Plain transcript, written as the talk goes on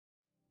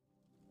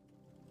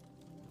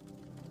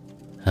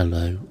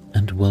Hello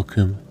and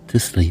welcome to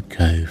Sleep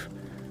Cove,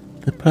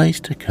 the place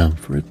to come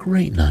for a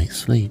great night's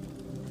sleep.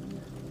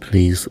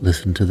 Please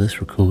listen to this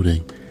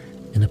recording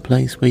in a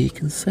place where you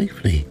can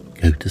safely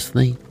go to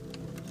sleep.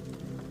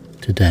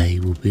 Today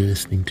we'll be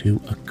listening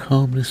to a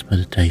calmness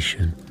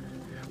meditation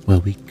where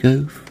we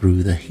go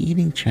through the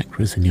healing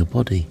chakras in your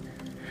body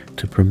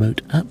to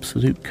promote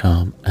absolute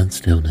calm and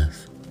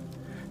stillness.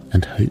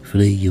 And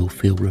hopefully you'll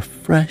feel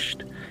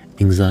refreshed,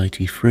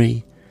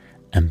 anxiety-free,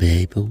 and be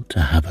able to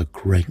have a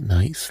great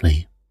night's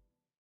sleep.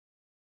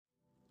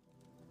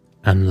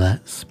 And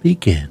let's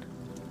begin.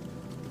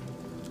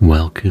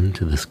 Welcome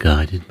to this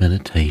guided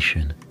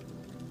meditation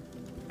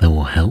that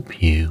will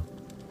help you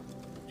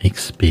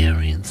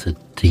experience a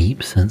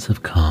deep sense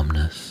of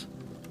calmness,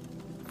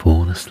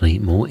 fall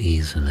asleep more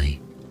easily,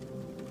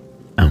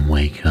 and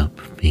wake up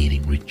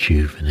feeling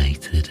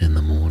rejuvenated in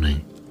the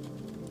morning.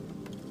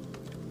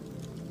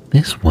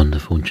 This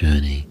wonderful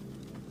journey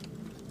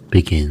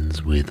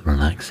begins with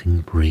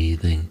relaxing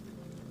breathing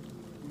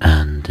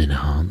and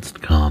enhanced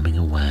calming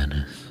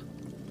awareness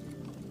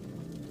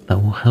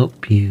that will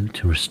help you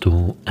to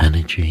restore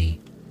energy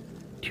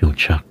to your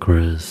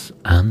chakras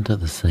and at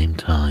the same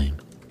time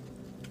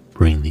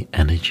bring the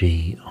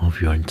energy of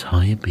your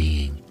entire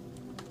being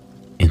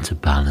into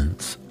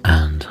balance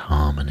and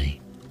harmony.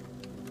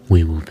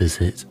 We will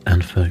visit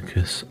and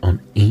focus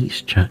on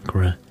each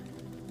chakra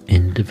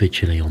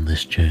individually on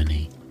this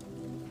journey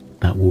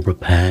that will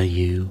prepare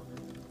you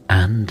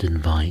and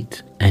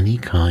invite any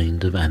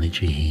kind of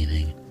energy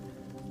healing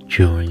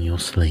during your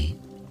sleep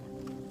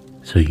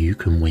so you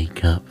can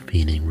wake up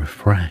feeling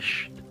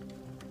refreshed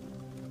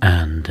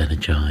and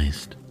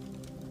energized.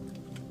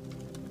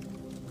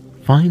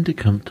 Find a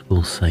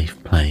comfortable,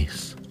 safe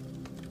place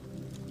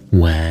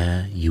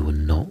where you will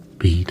not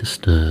be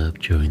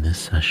disturbed during this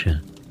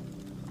session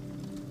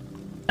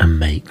and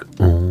make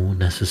all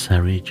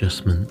necessary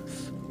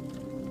adjustments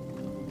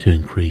to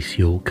increase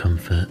your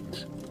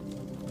comfort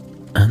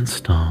and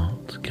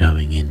start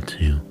going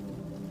into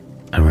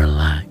a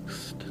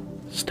relaxed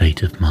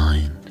state of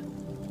mind.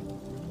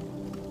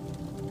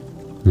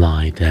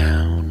 Lie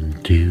down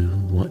and do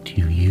what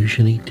you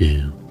usually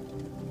do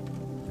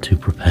to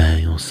prepare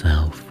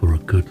yourself for a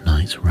good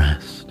night's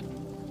rest.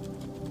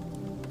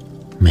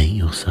 Make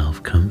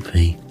yourself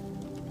comfy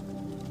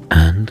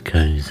and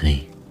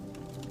cozy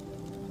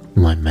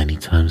like many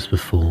times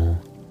before,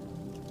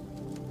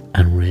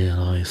 and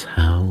realize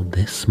how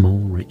this small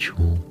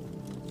ritual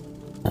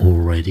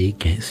already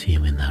gets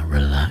you in that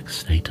relaxed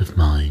state of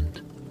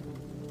mind,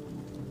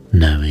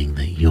 knowing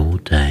that your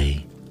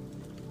day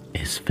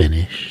is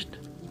finished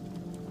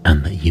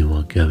and that you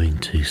are going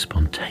to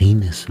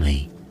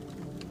spontaneously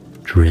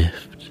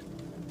drift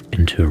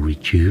into a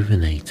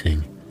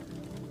rejuvenating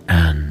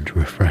and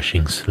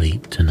refreshing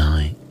sleep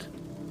tonight.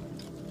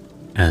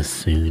 As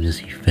soon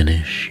as you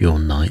finish your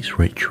night's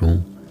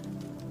ritual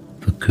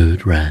for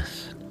good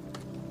rest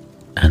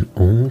and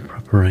all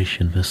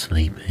preparation for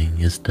sleeping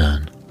is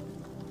done,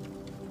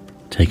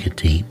 take a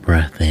deep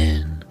breath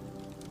in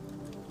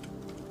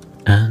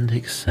and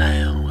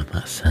exhale with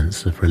that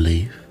sense of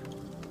relief,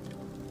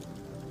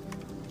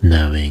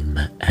 knowing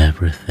that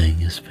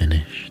everything is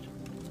finished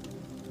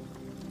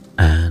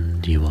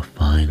and you are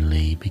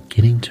finally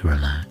beginning to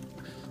relax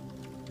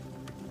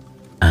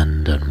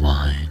and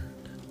unwind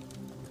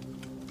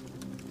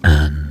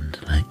and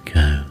let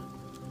go.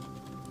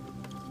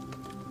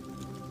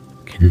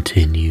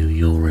 Continue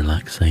your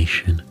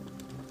relaxation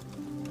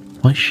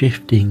by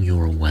shifting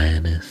your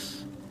awareness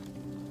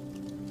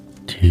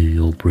to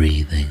your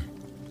breathing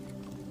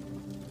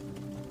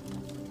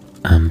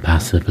and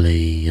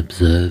passively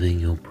observing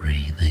your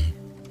breathing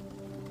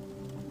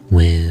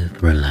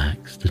with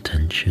relaxed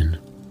attention,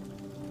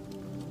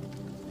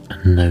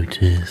 and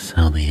notice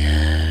how the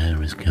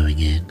air is going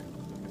in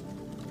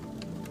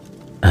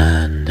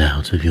and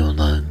out of your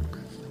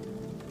lungs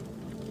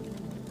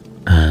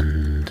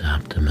and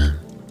abdomen.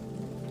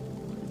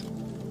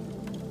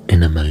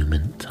 In a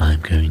moment,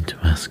 I'm going to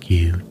ask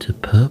you to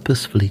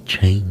purposefully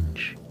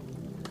change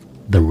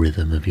the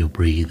rhythm of your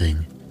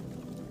breathing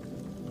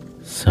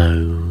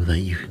so that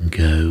you can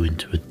go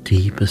into a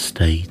deeper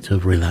state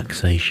of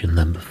relaxation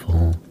than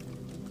before.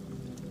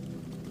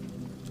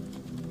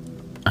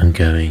 I'm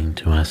going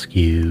to ask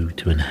you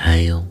to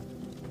inhale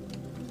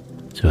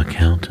to a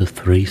count of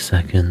 3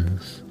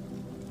 seconds,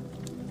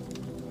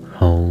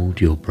 hold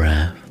your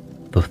breath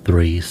for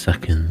 3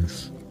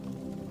 seconds,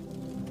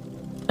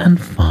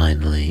 and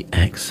finally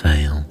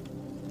exhale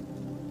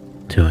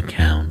to a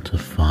count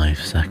of 5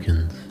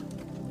 seconds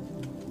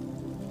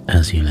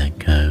as you let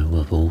go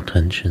of all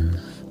tensions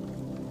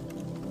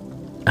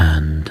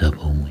and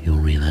double your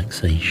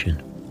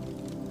relaxation.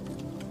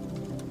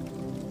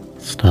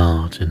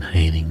 Start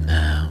inhaling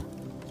now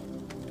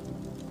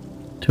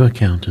to a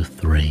count of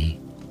 3,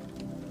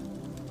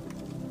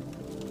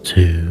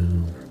 2,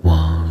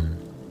 1,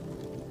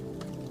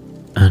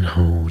 and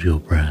hold your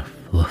breath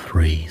for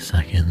 3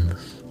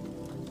 seconds.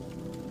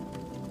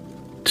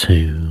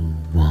 2,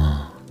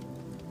 1,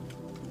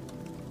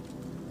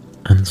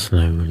 and And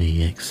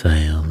slowly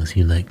exhale as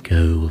you let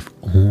go of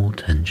all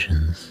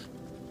tensions.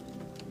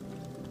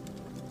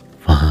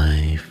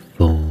 5,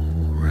 4,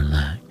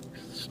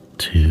 relax.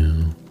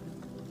 2,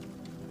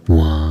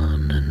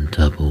 1, and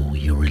double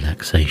your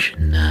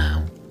relaxation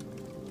now.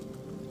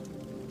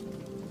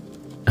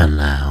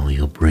 Allow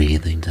your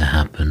breathing to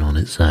happen on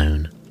its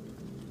own,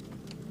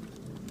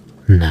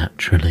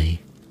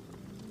 naturally,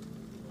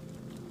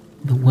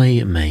 the way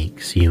it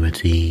makes you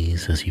at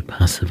ease as you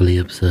passively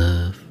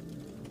observe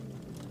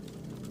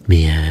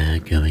the air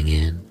going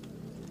in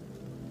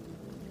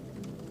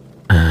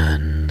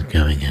and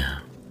going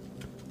out.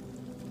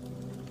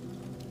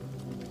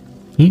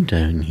 You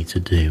don't need to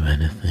do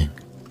anything.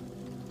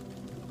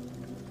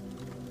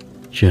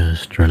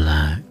 Just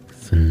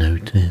relax and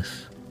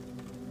notice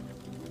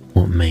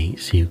what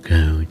makes you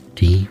go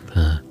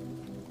deeper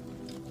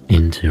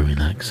into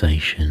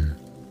relaxation.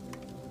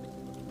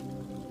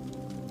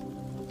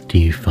 Do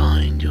you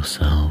find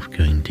yourself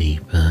going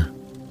deeper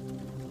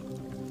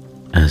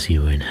as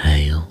you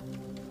inhale,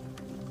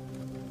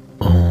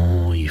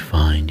 or you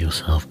find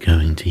yourself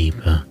going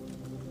deeper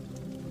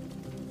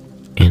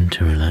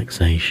into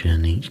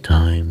relaxation each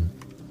time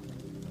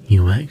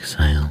you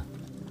exhale?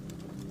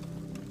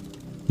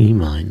 You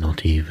might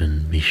not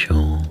even be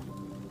sure,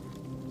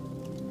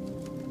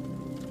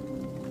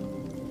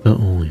 but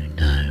all you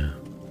know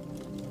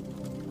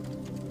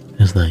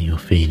is that you're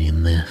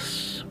feeling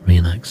this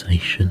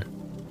relaxation.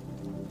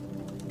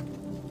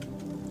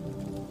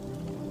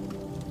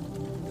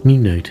 You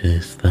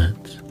notice that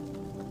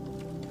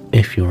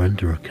if you're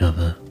under a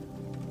cover,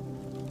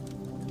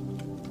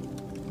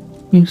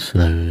 you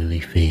slowly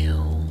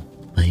feel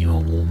that you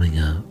are warming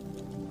up,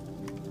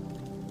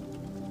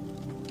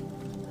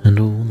 and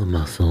all the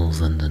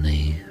muscles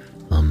underneath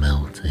are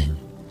melting,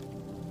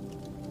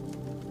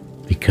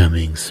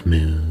 becoming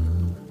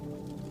smooth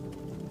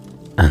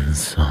and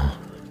soft.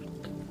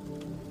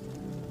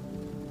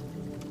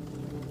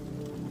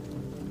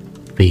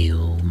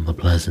 Feel the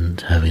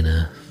pleasant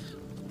heaviness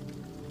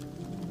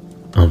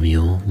of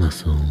your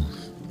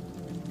muscles,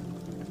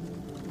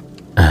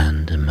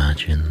 and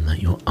imagine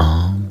that your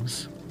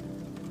arms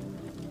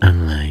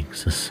and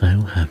legs are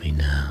so heavy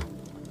now,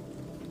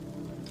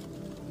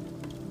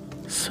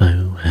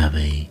 so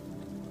heavy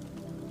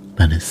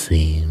that it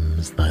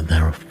seems like they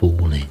are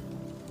falling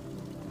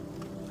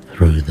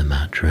through the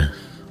mattress.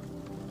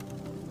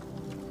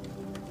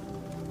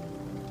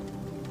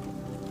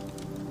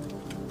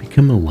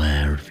 Become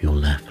aware of your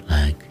left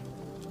leg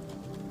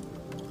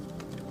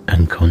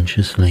and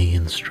consciously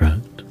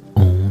instruct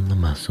all the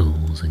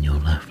muscles in your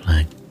left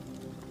leg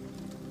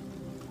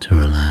to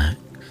relax,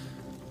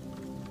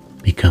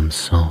 become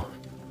soft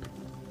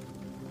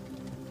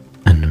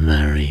and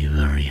very,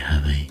 very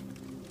heavy,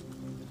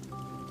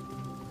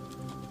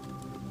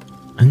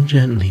 and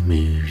gently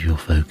move your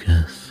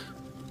focus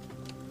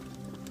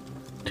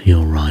to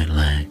your right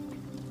leg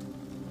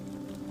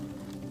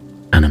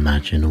and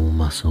imagine all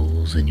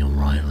muscles in your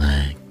right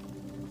leg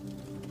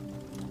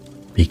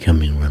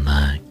becoming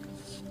relaxed,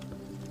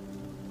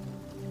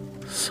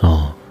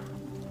 soft,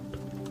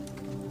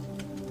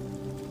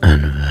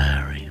 and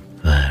very,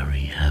 very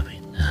heavy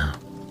now.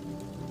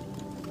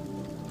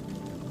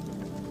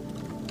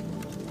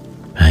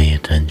 Pay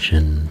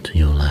attention to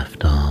your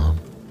left arm.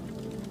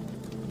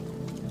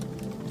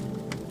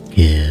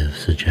 Give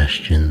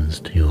suggestions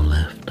to your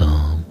left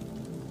arm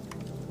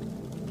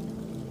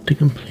to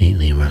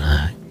completely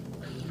relax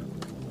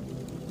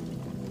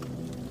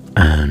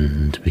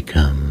and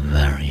become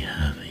very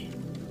heavy.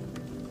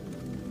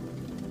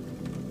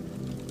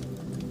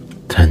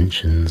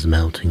 Tensions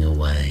melting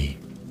away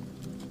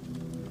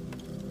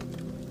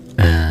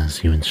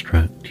as you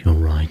instruct your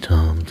right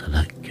arm to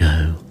let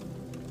go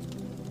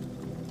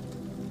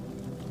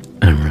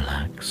and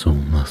relax all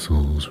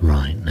muscles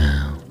right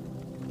now,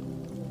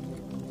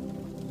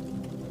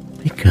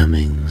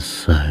 becoming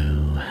so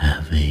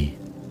heavy.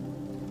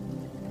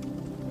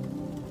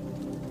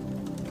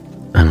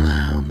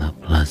 Allow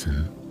that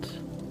pleasant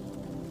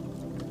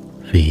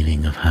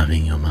feeling of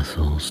having your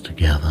muscles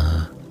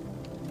together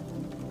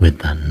with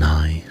that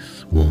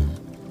nice warmth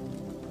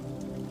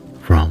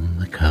from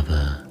the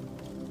cover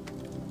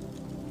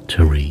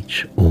to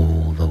reach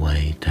all the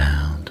way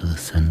down to the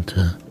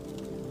center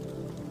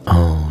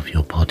of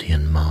your body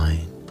and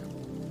mind,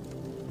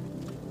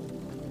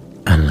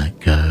 and let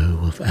go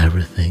of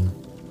everything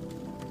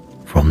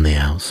from the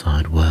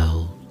outside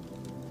world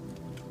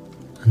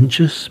and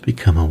just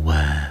become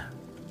aware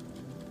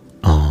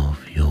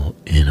of your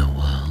inner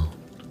world.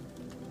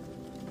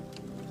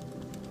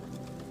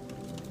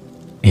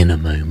 In a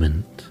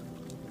moment,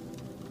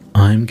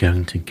 I'm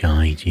going to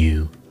guide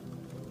you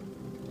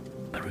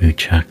through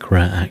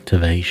chakra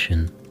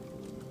activation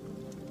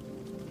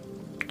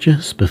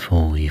just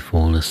before you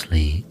fall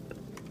asleep,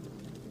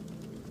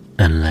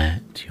 and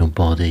let your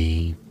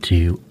body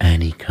do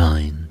any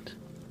kind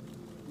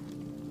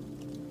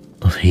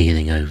of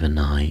healing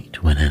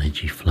overnight when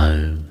energy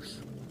flows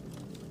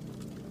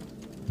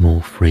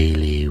more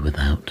freely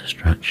without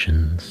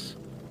distractions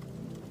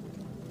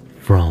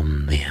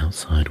from the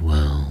outside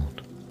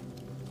world.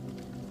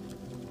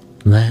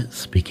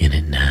 Let's begin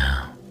it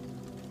now.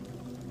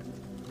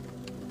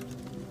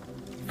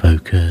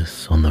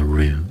 Focus on the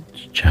root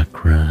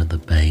chakra at the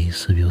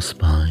base of your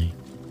spine.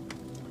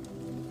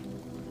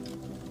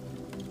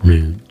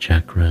 Root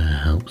chakra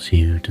helps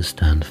you to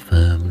stand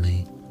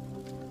firmly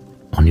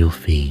on your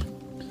feet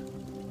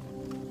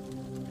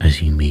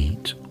as you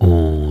meet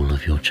all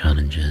of your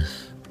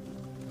challenges.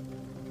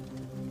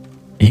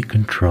 It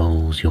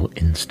controls your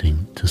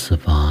instinct to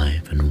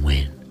survive and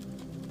win.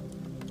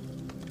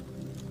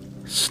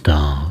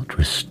 Start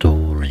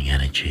restoring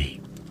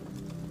energy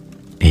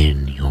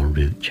in your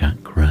root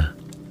chakra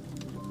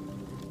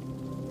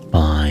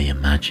by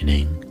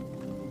imagining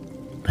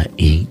that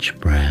each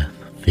breath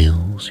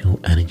fills your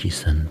energy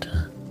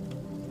center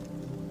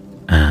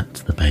at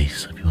the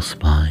base of your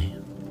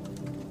spine.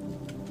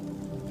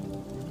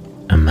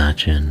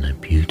 Imagine a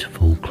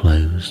beautiful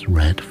closed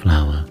red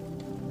flower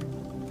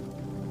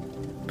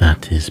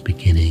that is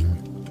beginning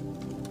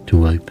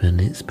to open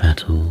its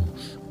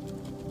petals,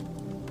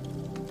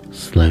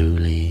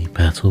 slowly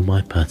petal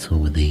by petal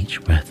with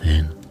each breath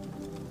in,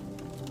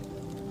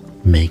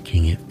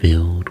 making it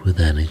filled with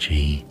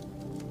energy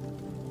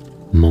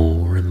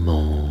more and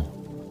more,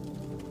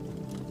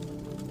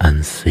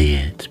 and see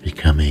it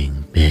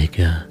becoming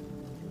bigger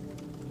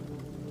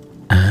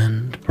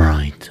and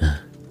brighter.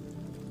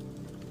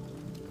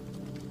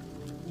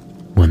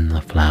 When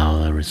the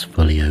flower is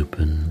fully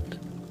opened,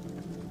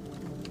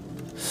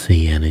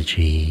 see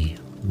energy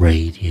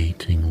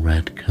radiating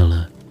red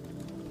color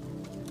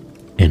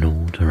in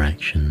all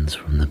directions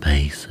from the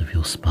base of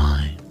your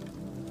spine,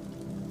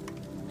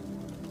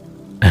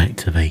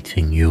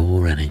 activating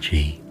your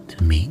energy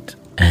to meet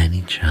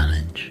any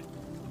challenge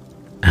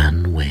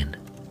and win.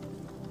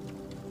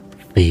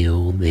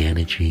 Feel the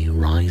energy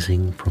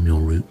rising from your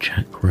root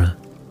chakra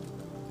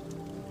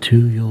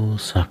to your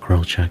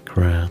sacral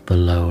chakra, the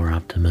lower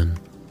abdomen,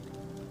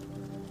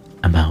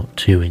 about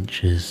 2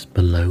 inches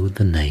below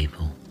the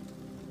navel.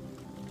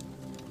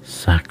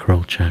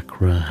 Sacral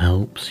chakra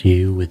helps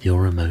you with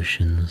your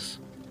emotions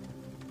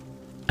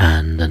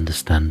and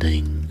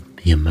understanding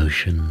the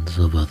emotions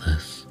of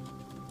others.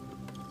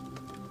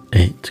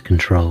 It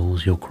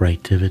controls your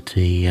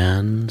creativity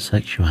and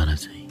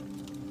sexuality.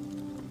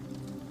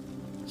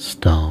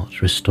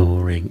 Start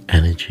restoring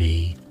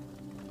energy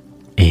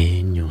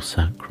in your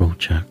sacral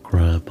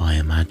chakra by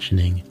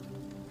imagining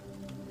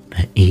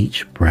that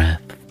each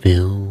breath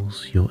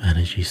fills your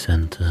energy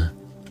center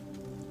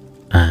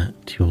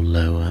at your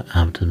lower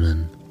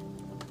abdomen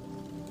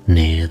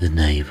near the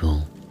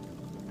navel,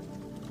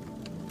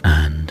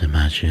 and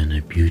imagine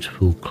a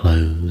beautiful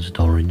closed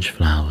orange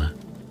flower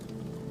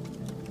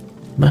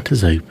that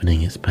is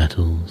opening its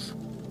petals,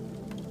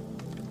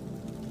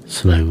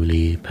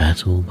 slowly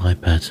petal by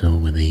petal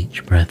with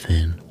each breath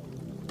in,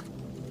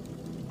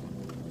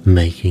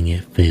 making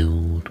it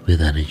filled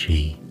with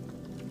energy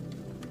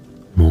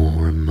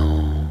more and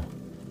more,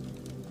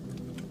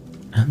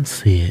 and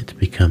see it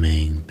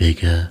becoming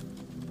bigger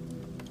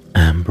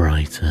and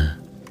brighter.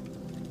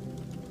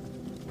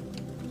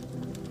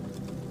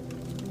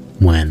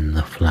 When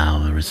the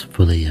flower is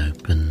fully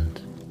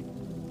opened,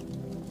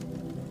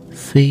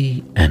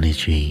 see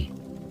energy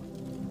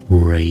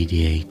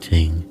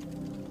radiating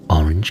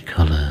orange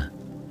color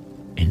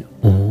in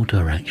all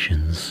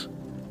directions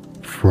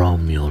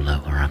from your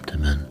lower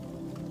abdomen,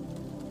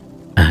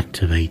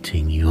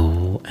 activating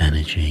your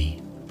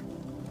energy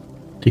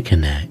to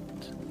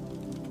connect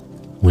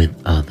with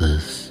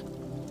others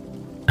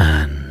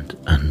and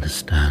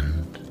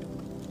understand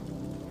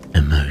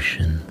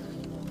emotions.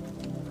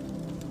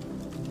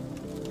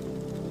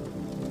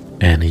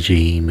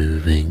 Energy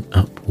moving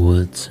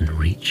upwards and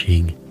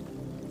reaching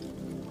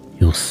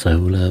your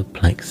solar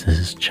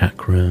plexus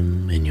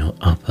chakram in your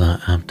upper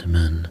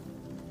abdomen,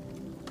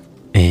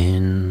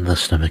 in the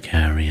stomach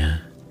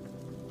area.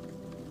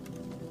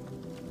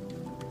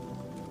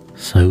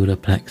 Solar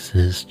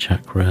plexus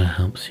chakra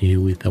helps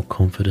you with your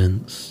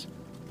confidence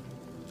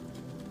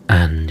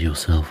and your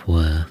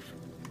self-worth.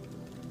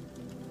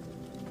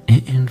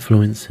 It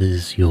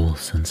influences your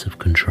sense of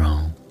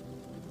control.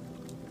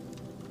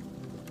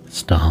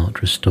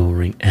 Start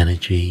restoring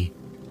energy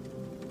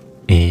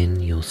in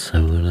your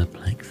solar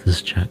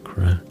plexus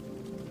chakra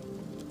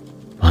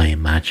by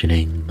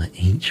imagining that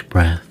each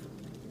breath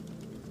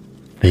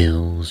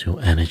fills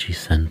your energy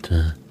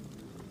center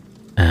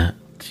at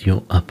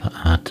your upper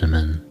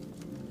abdomen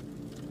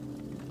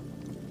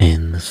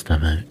in the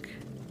stomach.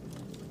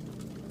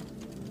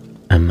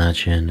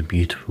 Imagine a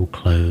beautiful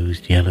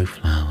closed yellow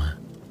flower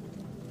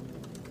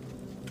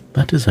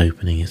that is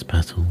opening its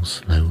petals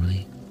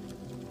slowly,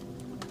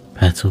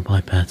 petal by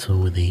petal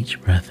with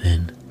each breath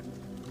in,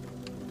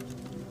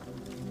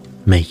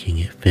 making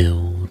it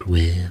filled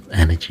with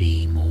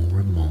energy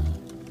more and more,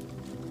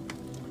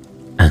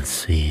 and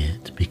see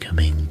it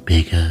becoming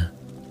bigger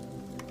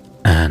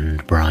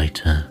and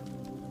brighter.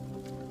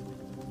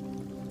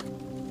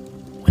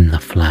 When the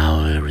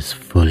flower is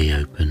fully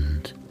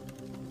opened,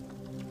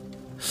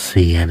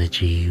 see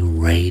energy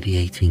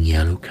radiating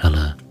yellow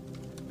color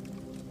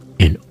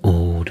in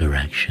all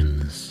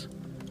directions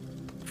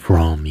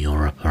from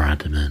your upper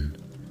abdomen,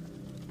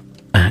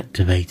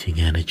 activating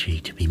energy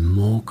to be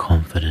more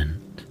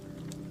confident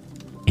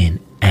in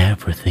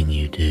everything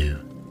you do.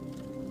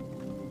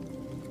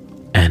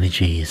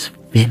 Energy is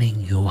filling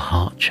your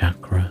heart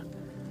chakra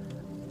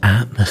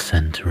at the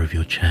center of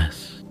your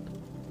chest,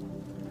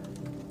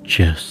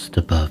 just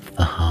above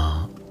the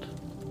heart.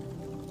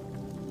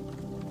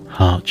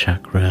 Heart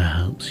chakra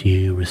helps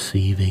you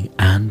receiving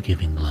and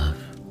giving love.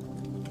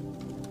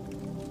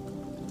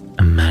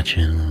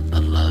 Imagine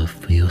the love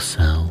for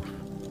yourself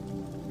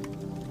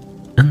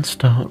and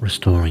start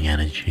restoring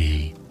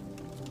energy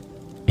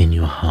in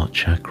your heart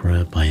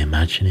chakra by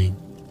imagining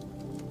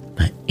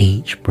that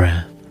each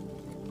breath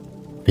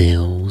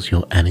fills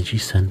your energy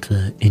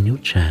center in your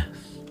chest,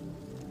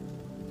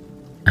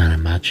 and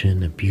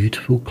imagine a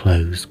beautiful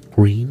closed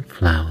green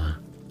flower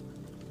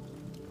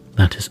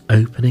that is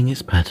opening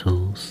its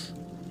petals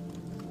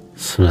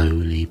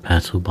slowly,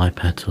 petal by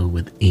petal,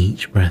 with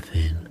each breath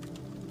in,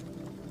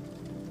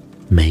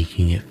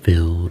 making it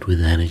filled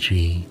with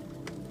energy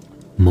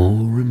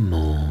more and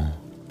more,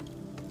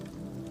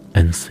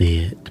 and see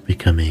it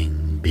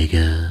becoming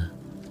bigger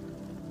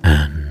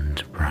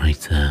and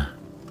brighter.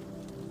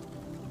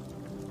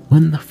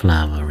 When the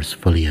flower is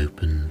fully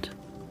opened,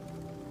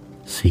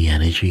 see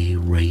energy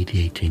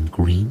radiating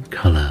green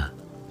color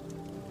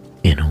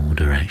in all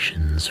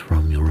directions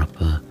from your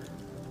upper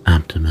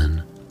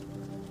abdomen,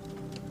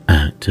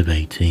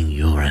 activating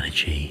your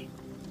energy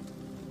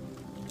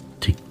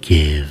to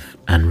give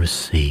and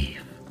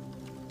receive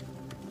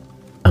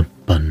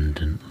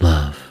abundant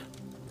love.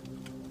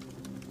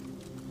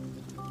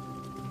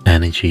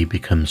 Energy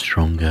becomes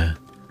stronger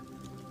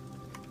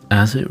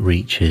as it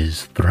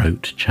reaches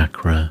throat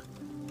chakra,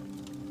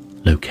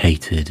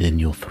 located in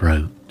your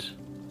throat.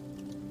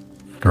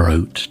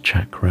 Throat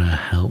chakra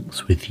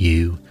helps with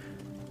you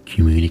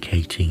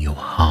communicating your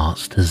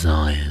heart's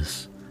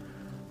desires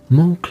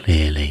more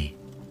clearly.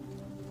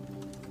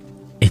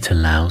 It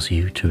allows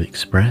you to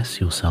express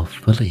yourself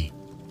fully.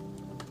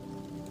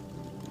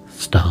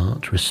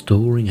 Start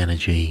restoring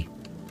energy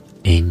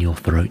in your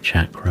throat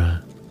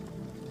chakra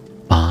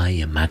by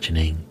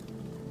imagining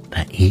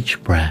that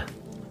each breath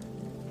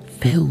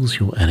fills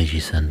your energy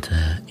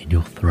center in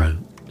your throat.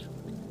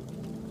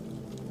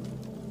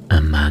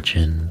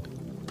 Imagine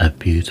a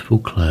beautiful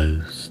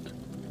closed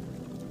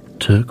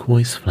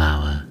turquoise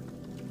flower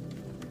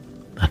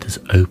that is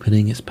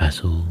opening its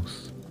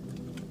petals,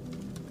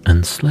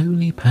 and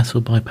slowly,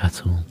 petal by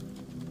petal,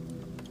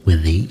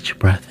 with each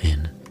breath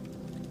in,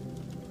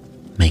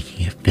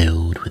 making it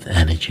filled with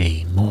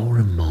energy more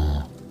and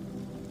more,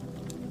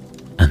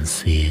 and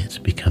see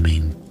it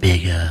becoming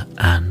bigger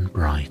and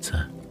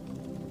brighter.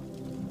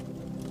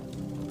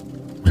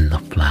 When the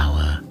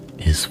flower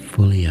is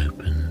fully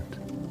opened,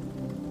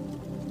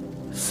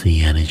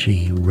 see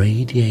energy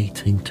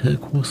radiating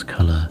turquoise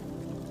color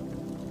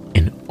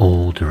in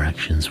all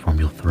directions from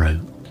your throat,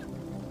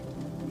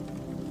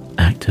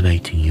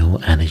 activating your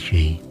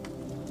energy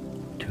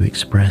to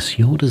express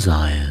your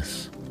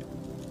desires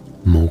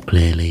more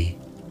clearly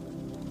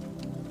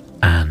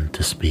and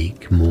to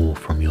speak more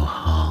from your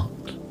heart.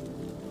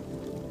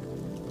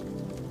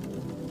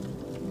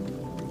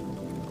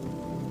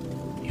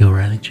 Your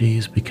energy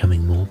is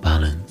becoming more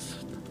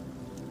balanced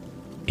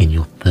in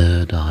your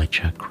third eye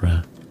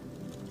chakra,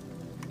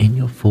 in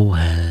your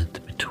forehead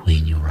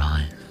between your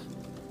eyes.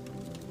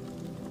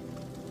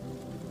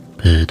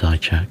 Third eye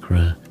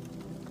chakra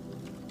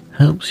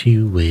helps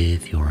you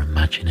with your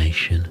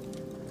imagination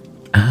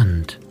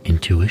and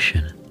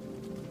intuition.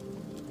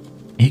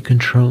 It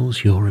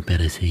controls your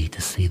ability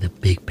to see the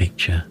big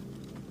picture.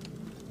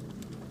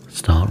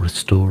 Start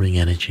restoring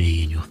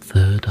energy in your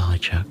third eye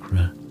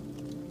chakra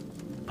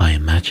by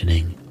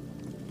imagining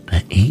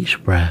that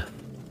each breath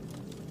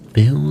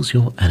fills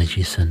your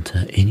energy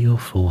center in your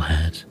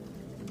forehead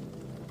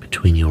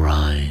between your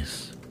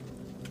eyes.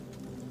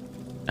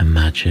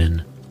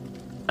 Imagine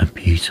a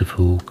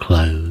beautiful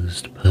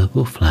closed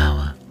purple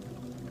flower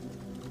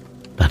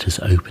that is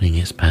opening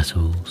its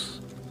petals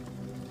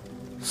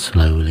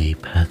slowly,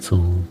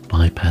 petal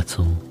by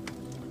petal,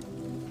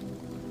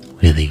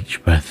 with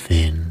each breath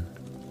in,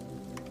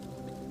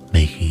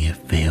 making it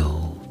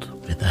filled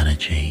with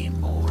energy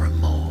more and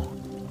more,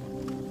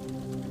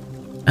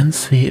 and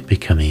see it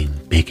becoming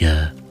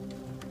bigger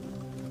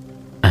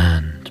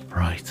and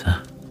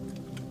brighter.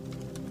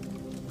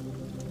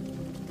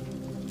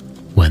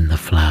 When the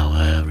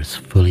flower is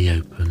fully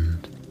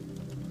opened,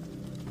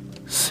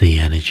 see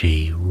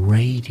energy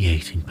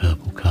radiating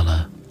purple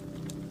color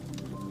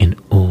in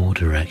all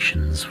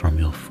directions from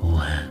your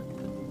forehead,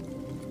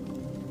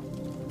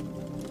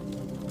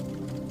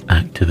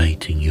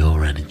 activating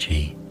your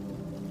energy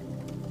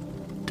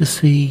to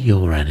see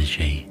your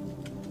energy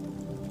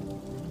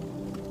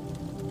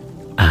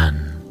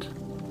and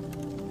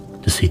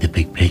to see the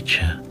big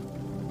picture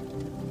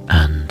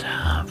and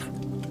have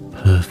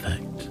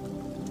perfect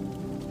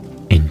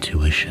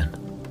intuition.